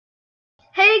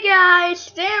Hey guys,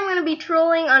 today I'm going to be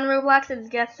trolling on Roblox as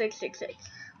guest 666.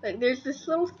 Look, there's this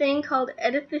little thing called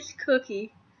edit this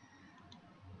cookie.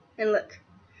 And look,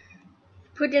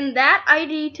 put in that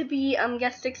ID to be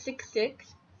guest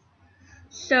 666.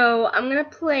 So I'm going to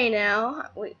play now.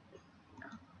 Wait.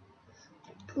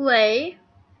 Play.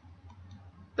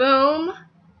 Boom.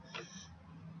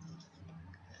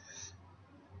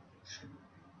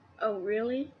 Oh,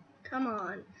 really? Come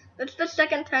on. That's the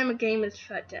second time a game is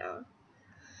shut down.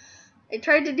 I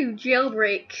tried to do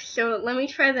jailbreak, so let me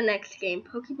try the next game.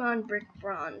 Pokemon Brick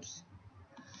Bronze.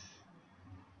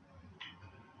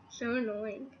 So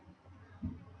annoying.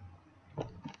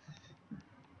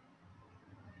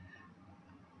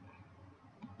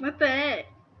 What the heck?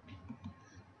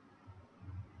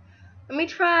 Let me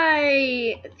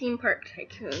try Theme Park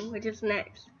Tycoon, which is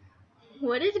next.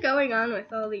 What is going on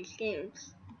with all these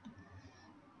games?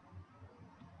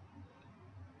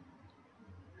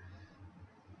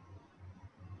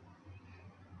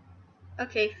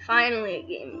 Okay, finally a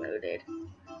game loaded.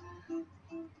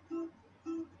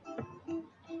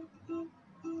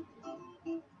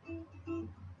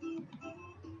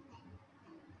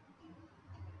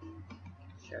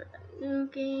 Start a new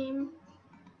game.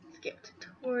 Skip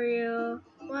tutorial.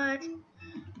 What?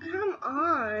 Come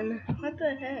on. What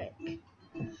the heck?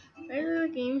 Why do the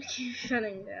games keep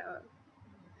shutting down?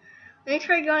 Let me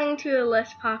try going to a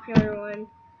less popular one.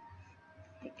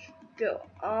 Like, go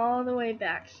all the way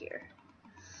back here.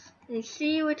 And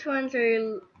see which ones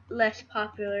are less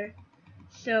popular.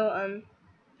 So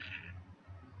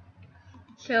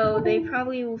they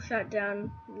probably will shut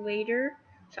down later.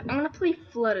 So I'm gonna play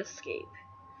Flood Escape.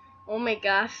 Oh my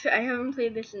gosh, I haven't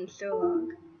played this in so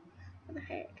long. What the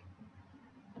heck?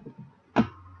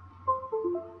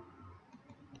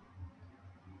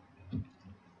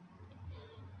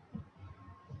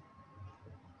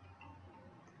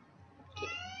 Okay.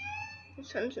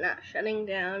 This one's not shutting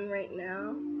down right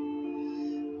now.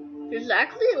 There's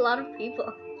actually a lot of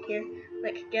people here.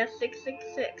 Like guest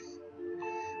 666.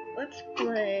 Let's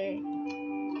play.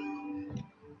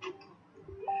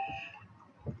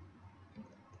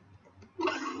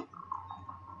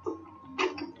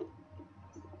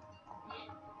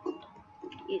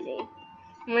 Easy.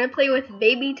 I'm gonna play with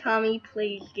Baby Tommy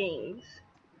Plays Games.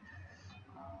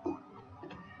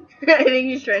 I think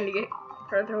he's trying to get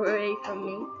further away from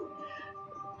me.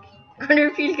 I wonder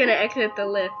if he's gonna exit the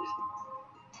lift.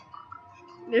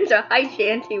 There's a high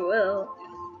chance he will.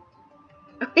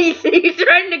 He's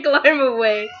trying to climb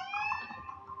away.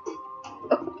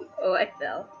 Oh, I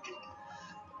fell.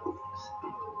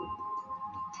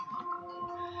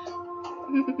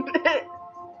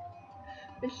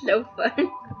 It's so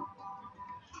fun.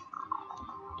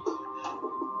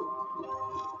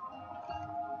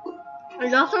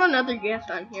 There's also another guest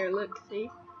on here. Look, see?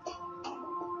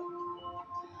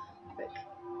 Look.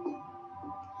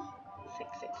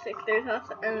 666. There's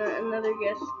also another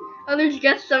guest. Oh, there's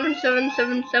guest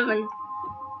 7777.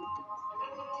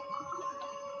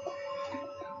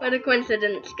 What a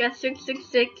coincidence. Guest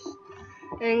 666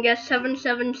 and guest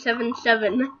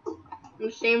 7777 on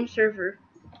the same server.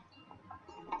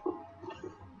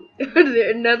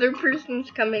 Another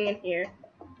person's coming in here.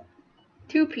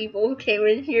 Two people came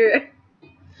in here.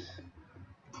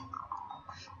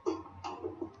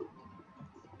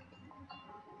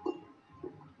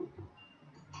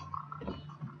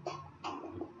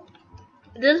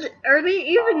 Are they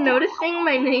even noticing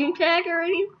my name tag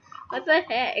already? What the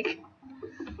heck?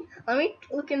 Let me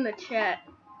look in the chat.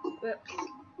 Whoops.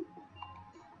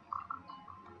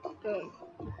 Boom.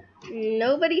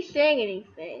 Nobody's saying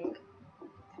anything.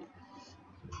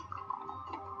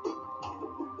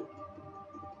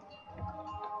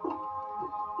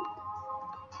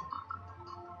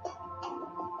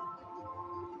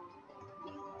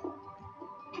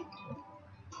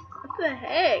 What the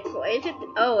heck? Why is it?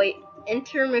 Oh wait,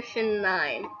 intermission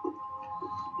 9.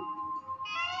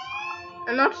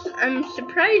 I'm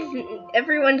surprised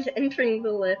everyone's entering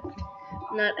the lift,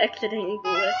 not exiting the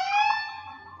lift.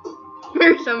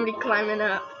 There's somebody climbing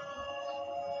up.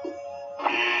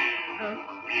 Oh.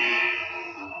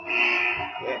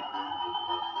 Here.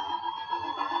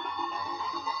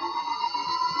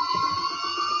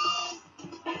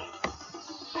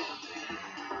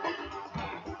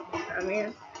 Oh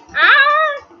man.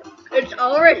 Ah! It's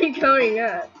already going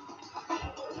up.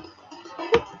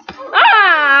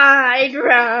 Ah! I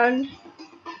drowned.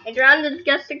 I drowned as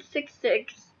guest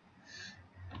 666.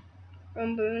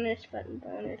 From bonus, button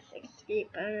bonus,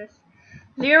 escape bonus.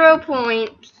 0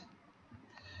 points.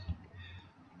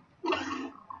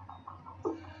 I'm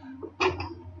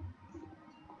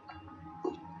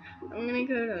gonna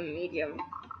go to medium.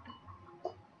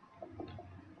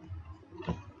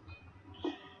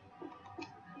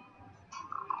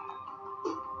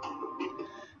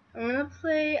 I'm gonna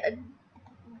play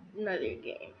another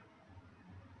game.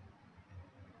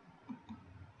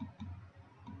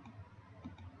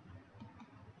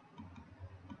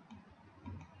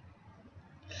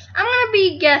 I'm gonna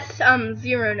be guess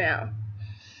 0 now.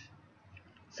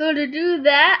 So to do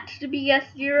that, to be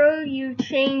guess 0, you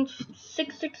change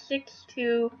 666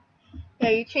 to,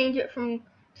 you change it from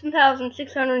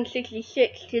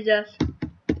 10,666 to just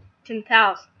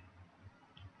 10,000.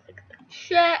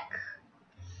 Check.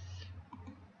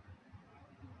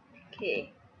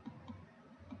 Okay.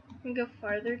 And go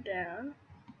farther down.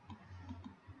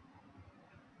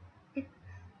 I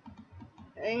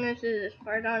think this is as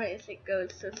far down as it goes,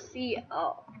 so see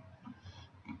all.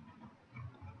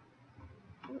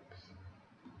 Oops.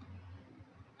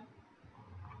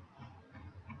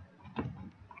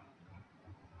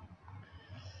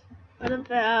 What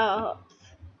about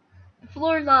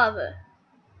floor lava?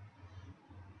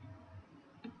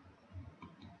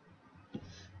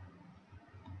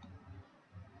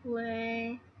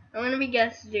 Play. I'm gonna be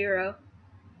guess 0.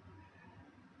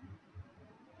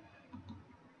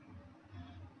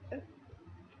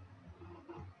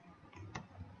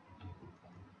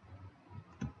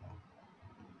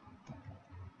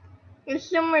 It's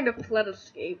somewhere to flood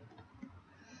escape.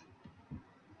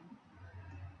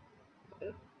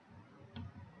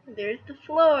 There's the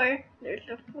floor. There's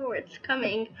the floor. It's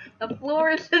coming. The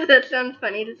floor is. That sounds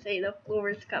funny to say. The floor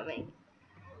is coming.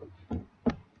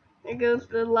 There goes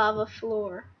the lava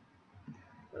floor.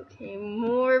 Okay,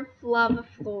 more lava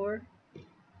floor.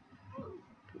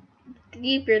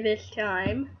 Deeper this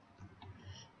time.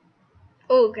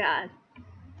 Oh god.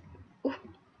 Ooh.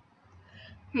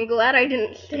 I'm glad I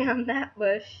didn't stay on that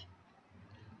bush.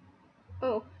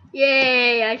 Oh,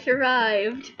 yay, I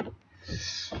survived.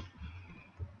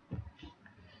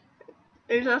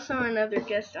 There's also another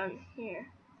guest on here.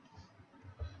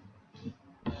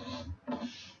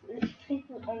 There's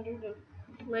people under the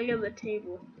leg of the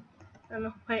table. I don't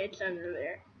know why it's under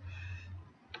there.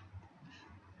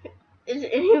 Is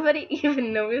anybody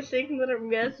even noticing that I'm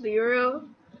guest 0?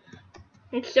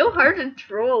 It's so hard to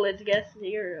troll as guest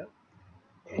 0.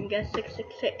 And guest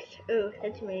 666. Oh,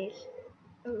 that's maze.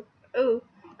 Oh,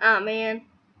 ah man.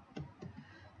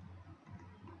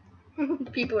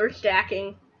 People are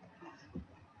stacking.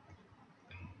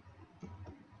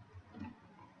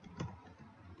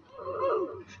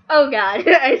 Oh god,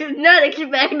 I did not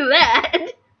expect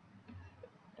that.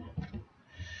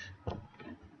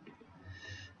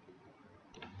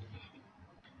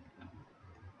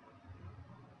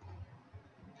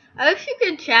 I wish you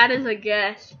could chat as a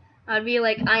guest. I'd be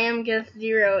like, I am guest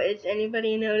 0. Is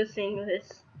anybody noticing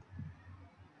this?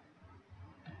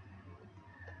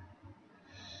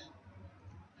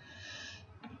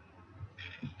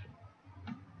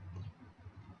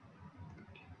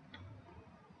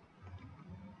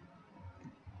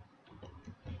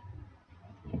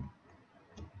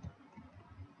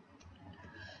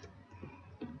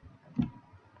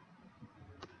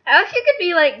 I wish you could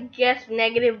be like guest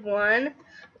 -1,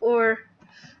 or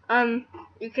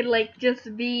you could like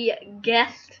just be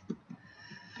guest.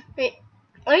 Wait,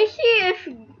 let me see if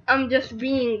just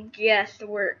being guest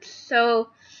works.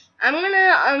 So I'm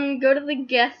gonna go to the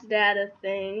guest data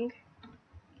thing.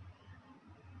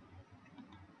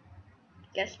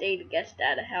 Guest data, guest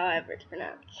data, however it's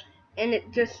pronounced. And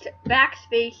it just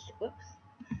backspace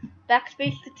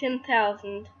to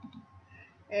 10,000.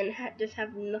 And just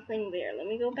have nothing there. Let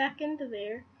me go back into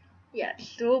there. Yeah, it's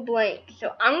still blank.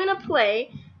 So I'm gonna play,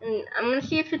 and I'm gonna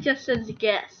see if it just says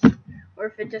guess, or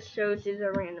if it just shows as a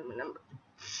random number.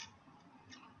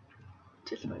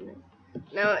 Just one minute.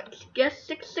 Now it's guess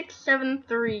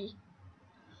 6673.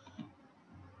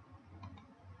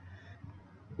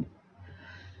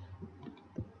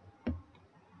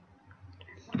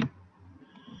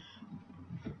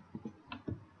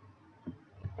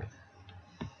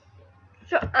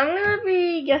 So I'm gonna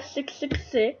be guess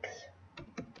 666.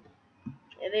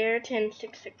 There,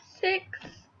 10666.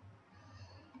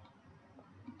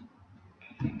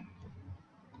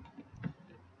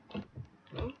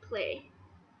 And play.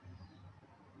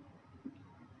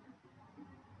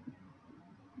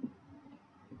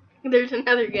 There's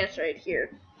another guess right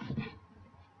here.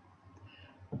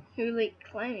 Who's like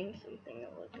climbing something?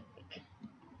 It looks like.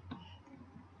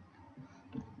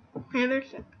 Hey,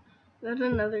 there's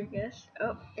another guess.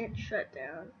 Oh, it shut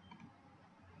down.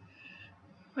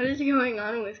 What is going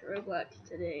on with Roblox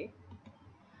today?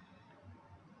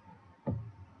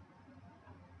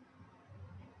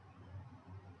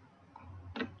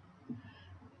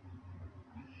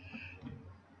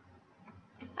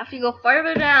 I have to go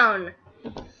farther down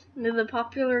into the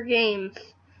popular games.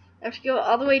 I have to go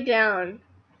all the way down.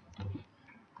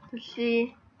 Let's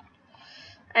see.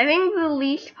 I think the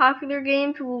least popular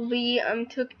games will be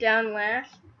took down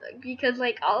last because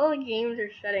like all the games are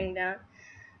shutting down.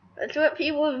 That's what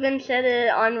people have been said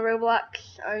on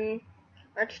Roblox on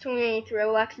March 28th.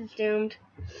 Roblox is doomed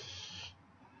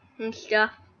and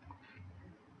stuff.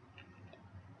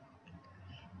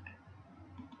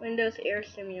 Windows Air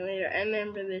Simulator. I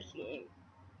remember this game.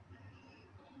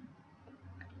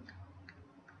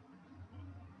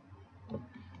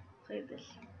 Play this.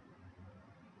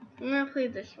 I'm gonna play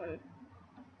this one.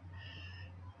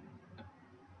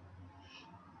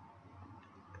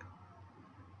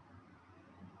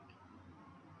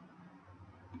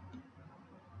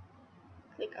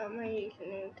 Click on my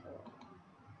username tool.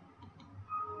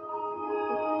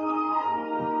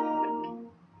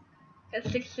 That's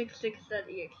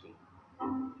 666.exe.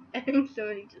 I think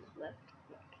somebody just left.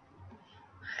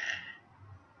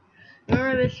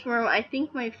 Remember this from, I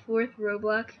think, my 4th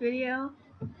Roblox video?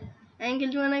 I think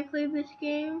it's when I played this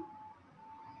game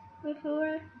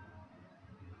before.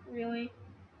 Really?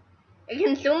 I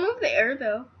can still move the air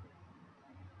though.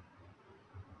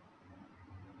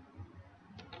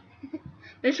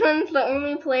 This one's the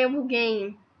only playable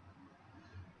game.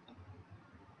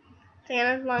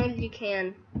 Stand as long as you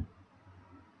can.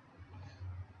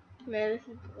 Man, this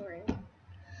is boring.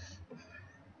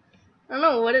 I don't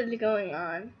know what is going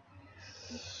on.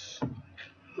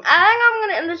 I think I'm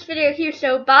gonna end this video here,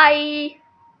 so bye!